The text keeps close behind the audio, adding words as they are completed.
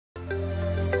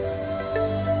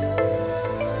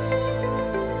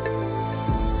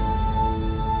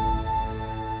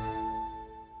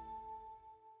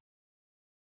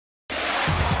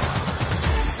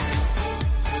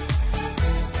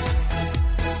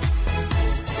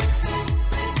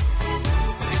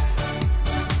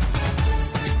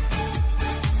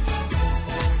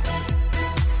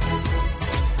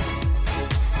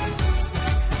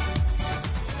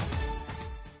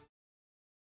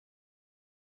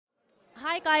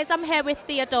Hi guys, I'm here with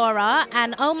Theodora,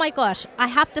 and oh my gosh, I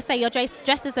have to say your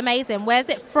dress is amazing. Where's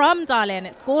it from, darling?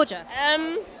 It's gorgeous.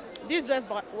 This dress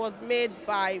was made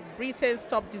by Britain's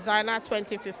top designer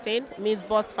 2015, Miss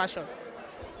Boss Fashion.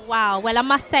 Wow, well I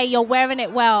must say you're wearing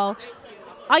it well.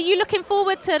 Are you looking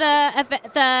forward to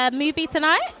the movie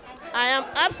tonight? I am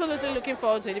absolutely looking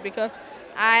forward to it because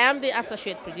I am the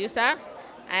associate producer,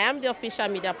 I am the official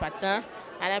media partner,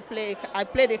 and I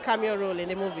played a cameo role in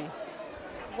the movie.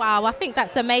 Wow, I think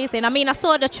that's amazing. I mean, I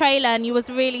saw the trailer and you was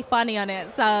really funny on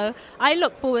it, so I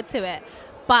look forward to it.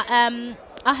 But I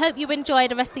hope you enjoy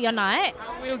the rest of your night.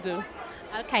 I will do.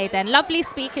 Okay then, lovely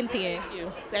speaking to you.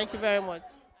 Thank you very much.